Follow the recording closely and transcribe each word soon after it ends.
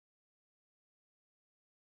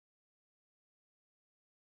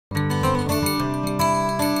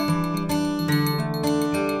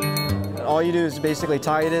all you do is basically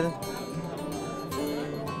tie it in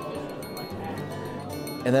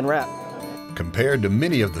and then wrap. Compared to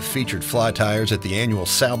many of the featured fly tyers at the annual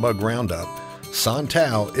Sowbug Roundup, Son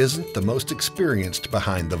Tao isn't the most experienced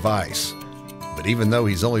behind the vise. But even though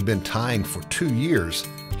he's only been tying for 2 years,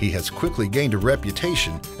 he has quickly gained a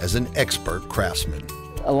reputation as an expert craftsman.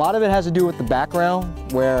 A lot of it has to do with the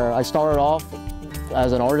background, where I started off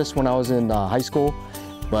as an artist when I was in high school,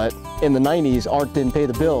 but in the 90s, art didn't pay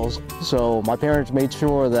the bills, so my parents made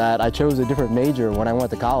sure that I chose a different major when I went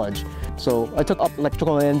to college. So I took up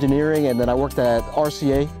electrical engineering, and then I worked at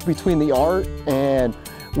RCA. Between the art and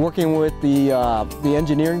working with the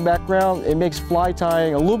engineering background, it makes fly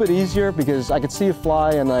tying a little bit easier because I could see a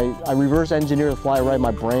fly and I reverse engineer the fly right in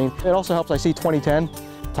my brain. It also helps I see 2010.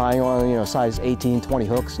 Tying on, size 18, 20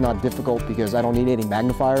 hooks, not difficult because I don't need any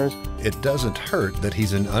magnifiers. It doesn't hurt that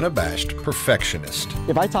he's an unabashed perfectionist.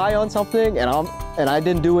 If I tie on something and I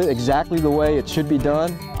didn't do it exactly the way it should be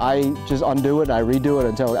done, I just undo it and I redo it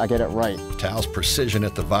until I get it right. Tao's precision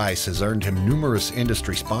at the vise has earned him numerous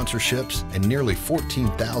industry sponsorships and nearly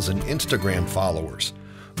 14,000 Instagram followers.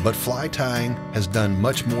 But fly tying has done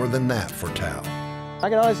much more than that for Tao. I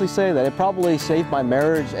can honestly say that it probably saved my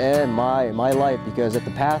marriage and my life, because at the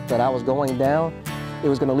path that I was going down, it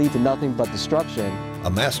was going to lead to nothing but destruction. A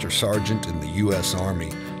Master Sergeant in the U.S.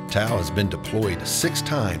 Army, Tao has been deployed 6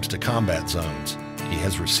 times to combat zones. He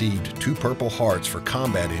has received 2 Purple Hearts for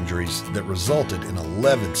combat injuries that resulted in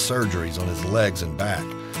 11 surgeries on his legs and back.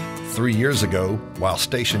 3 years ago, while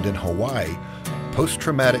stationed in Hawaii,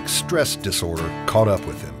 post-traumatic stress disorder caught up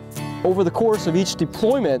with him. Over the course of each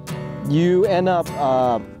deployment, you end up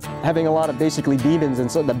having a lot of basically demons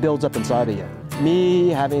and so that builds up inside of you. Me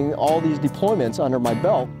having all these deployments under my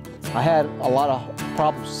belt, I had a lot of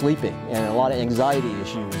problems sleeping and a lot of anxiety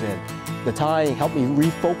issues, and the tying helped me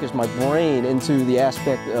refocus my brain into the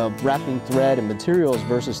aspect of wrapping thread and materials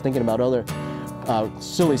versus thinking about other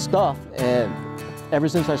silly stuff. And ever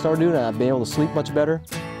since I started doing that, I've been able to sleep much better.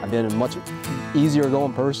 I've been a much easier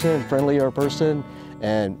going person, friendlier person,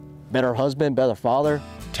 and better husband, better father.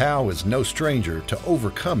 Tao is no stranger to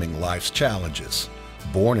overcoming life's challenges.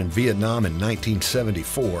 Born in Vietnam in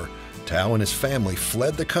 1974, Tao and his family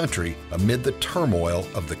fled the country amid the turmoil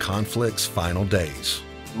of the conflict's final days.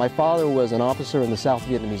 My father was an officer in the South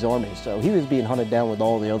Vietnamese Army, so he was being hunted down with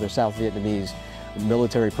all the other South Vietnamese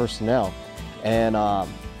military personnel. And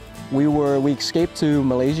we escaped to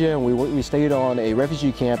Malaysia, and we stayed on a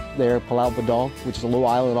refugee camp there, Pulau Bedong, which is a little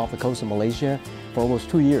island off the coast of Malaysia, for almost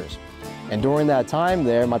 2 years. And during that time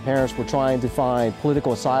there, my parents were trying to find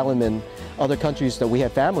political asylum in other countries that we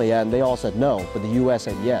had family at, and they all said no, but the U.S.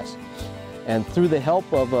 said yes. And through the help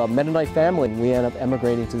of a Mennonite family, we ended up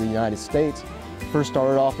emigrating to the United States. First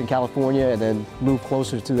started off in California and then moved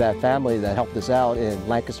closer to that family that helped us out in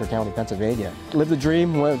Lancaster County, Pennsylvania. Lived the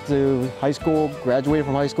dream, went to high school, graduated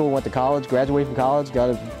from high school, went to college, graduated from college,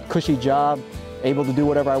 got a cushy job, able to do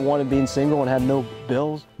whatever I wanted being single and had no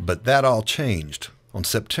bills. But that all changed on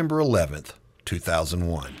September 11th,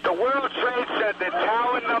 2001. The World Trade Center,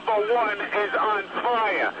 Tower number 1 is on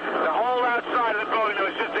fire. The whole outside of the building, there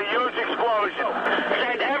was just a huge explosion.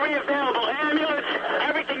 Send every available ambulance,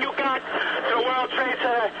 everything you got to the World Trade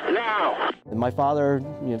Center now. And my father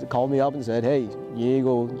called me up and said, hey, you need to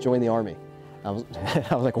go join the Army. I was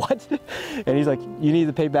like, what? And he's like, you need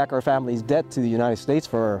to pay back our family's debt to the United States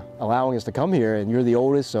for allowing us to come here, and you're the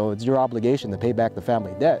oldest, so it's your obligation to pay back the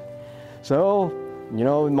family debt. So,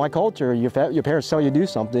 in my culture, your parents tell you to do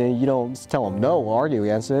something, you don't tell them no or argue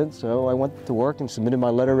against it. So I went to work and submitted my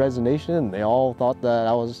letter of resignation, and they all thought that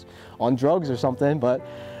I was on drugs or something, but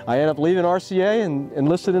I ended up leaving RCA and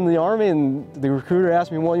enlisted in the Army, and the recruiter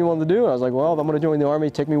asked me what you wanted to do. I was like, well, if I'm going to join the Army,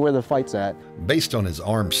 take me where the fight's at. Based on his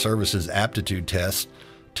Armed Services aptitude test,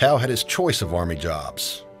 Tao had his choice of Army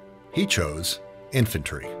jobs. He chose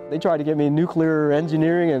infantry. They tried to get me nuclear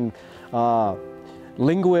engineering and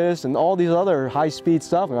linguist and all these other high-speed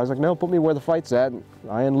stuff, and I was like, no, put me where the fight's at. And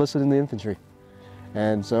I enlisted in the infantry.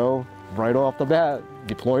 And so right off the bat,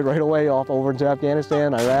 deployed right away off over to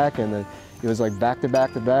Afghanistan, Iraq, and it was like back to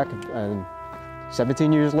back to back, and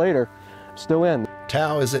 17 years later, still in.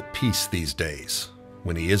 Tao is at peace these days.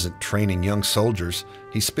 When he isn't training young soldiers,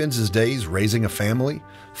 he spends his days raising a family,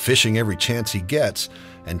 fishing every chance he gets,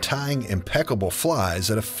 and tying impeccable flies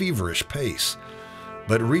at a feverish pace.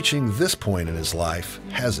 But reaching this point in his life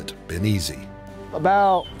hasn't been easy.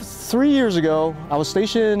 About 3 years ago, I was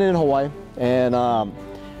stationed in Hawaii, and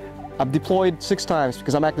I've deployed 6 times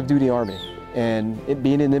because I'm active duty Army. And it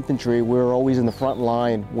being in infantry, we're always in the front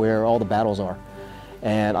line where all the battles are.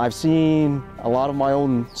 And I've seen a lot of my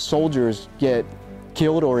own soldiers get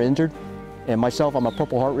killed or injured, And myself, I'm a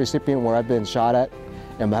Purple Heart recipient where I've been shot at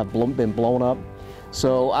and have been blown up.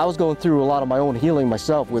 So I was going through a lot of my own healing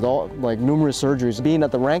myself with numerous surgeries. Being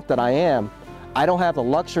at the rank that I am, I don't have the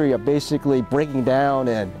luxury of basically breaking down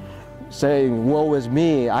and saying, woe is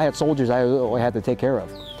me. I had soldiers I had to take care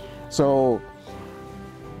of. So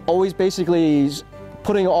always basically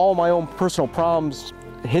putting all my own personal problems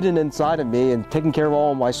hidden inside of me and taking care of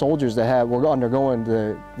all of my soldiers that were undergoing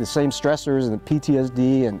the same stressors and the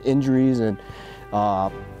PTSD and injuries and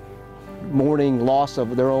mourning loss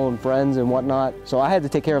of their own friends and whatnot. So I had to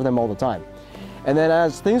take care of them all the time. And then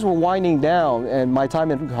as things were winding down and my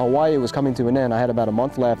time in Hawaii was coming to an end, I had about a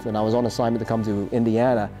month left and I was on assignment to come to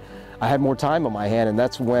Indiana. I had more time on my hand, and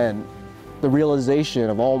that's when the realization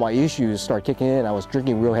of all my issues started kicking in. I was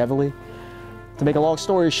drinking real heavily. To make a long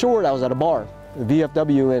story short, I was at a bar, the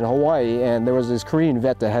VFW in Hawaii, and there was this Korean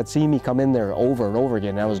vet that had seen me come in there over and over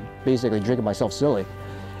again. And I was basically drinking myself silly.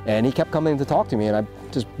 And he kept coming to talk to me, and I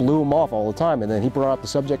just blew him off all the time. And then he brought up the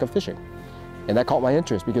subject of fishing. And that caught my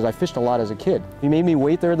interest because I fished a lot as a kid. He made me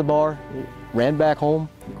wait there at the bar, ran back home,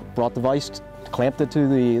 brought the vise, clamped it to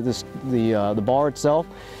the bar itself,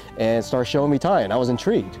 and started showing me tying. I was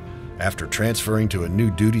intrigued. After transferring to a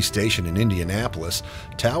new duty station in Indianapolis,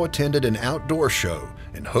 Tao attended an outdoor show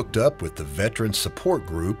and hooked up with the veteran support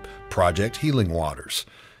group Project Healing Waters.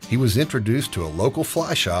 He was introduced to a local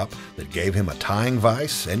fly shop that gave him a tying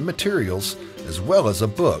vise and materials, as well as a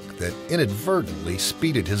book that inadvertently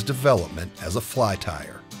speeded his development as a fly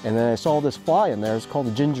tyer. And then I saw this fly in there. It's called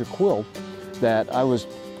the ginger quill that I was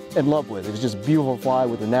in love with. It was just a beautiful fly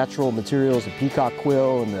with the natural materials, the peacock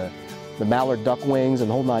quill and the mallard duck wings and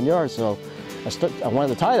the whole 9 yards. So I wanted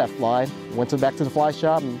to tie that fly. Went back to the fly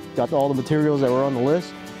shop and got all the materials that were on the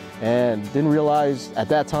list, and didn't realize at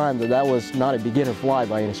that time that that was not a beginner fly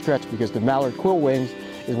by any stretch, because the mallard quill wings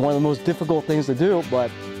is one of the most difficult things to do,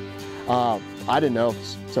 but I didn't know,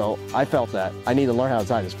 so I felt that I need to learn how to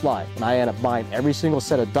tie this fly. And I ended up buying every single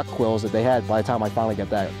set of duck quills that they had by the time I finally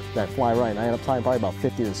got that fly right. And I ended up tying probably about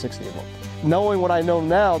 50 to 60 of them. Knowing what I know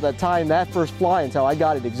now, that tying that first fly until I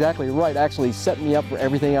got it exactly right actually set me up for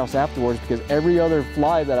everything else afterwards, because every other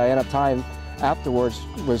fly that I ended up tying afterwards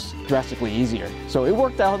was drastically easier. So it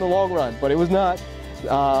worked out in the long run, but it was not.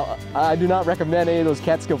 I do not recommend any of those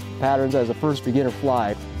Catskill patterns as a first beginner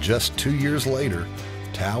fly. Just 2 years later,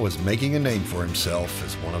 Tao is making a name for himself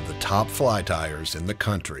as one of the top fly tyers in the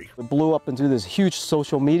country. It blew up into this huge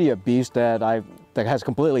social media beast that has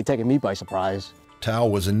completely taken me by surprise. Tao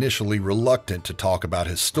was initially reluctant to talk about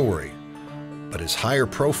his story, but his higher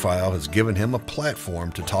profile has given him a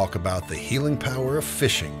platform to talk about the healing power of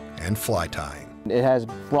fishing and fly tying. It has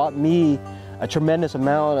brought me a tremendous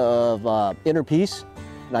amount of inner peace,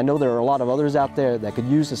 and I know there are a lot of others out there that could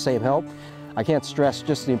use the same help. I can't stress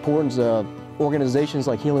just the importance of organizations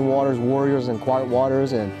like Healing Waters, Warriors, and Quiet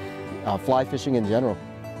Waters, and fly fishing in general.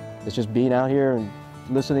 It's just being out here and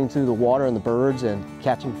listening to the water and the birds and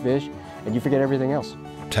catching fish, and you forget everything else.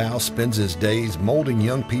 Tao spends his days molding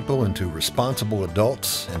young people into responsible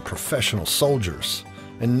adults and professional soldiers.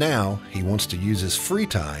 And now he wants to use his free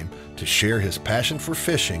time to share his passion for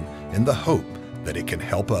fishing in the hope that it can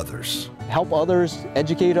help others. Help others,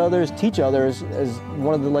 educate others, teach others is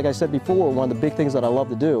one of the, like I said before, one of the big things that I love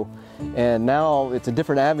to do. And now it's a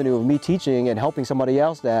different avenue of me teaching and helping somebody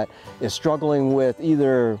else that is struggling with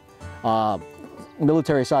either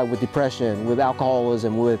military side, with depression, with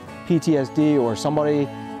alcoholism, with PTSD, or somebody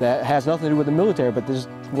that has nothing to do with the military but just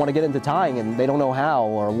want to get into tying and they don't know how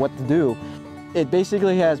or what to do. It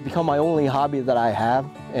basically has become my only hobby that I have,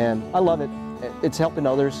 and I love it. It's helping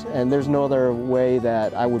others, and there's no other way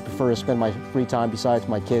that I would prefer to spend my free time besides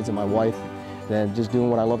my kids and my wife than just doing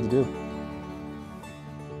what I love to do.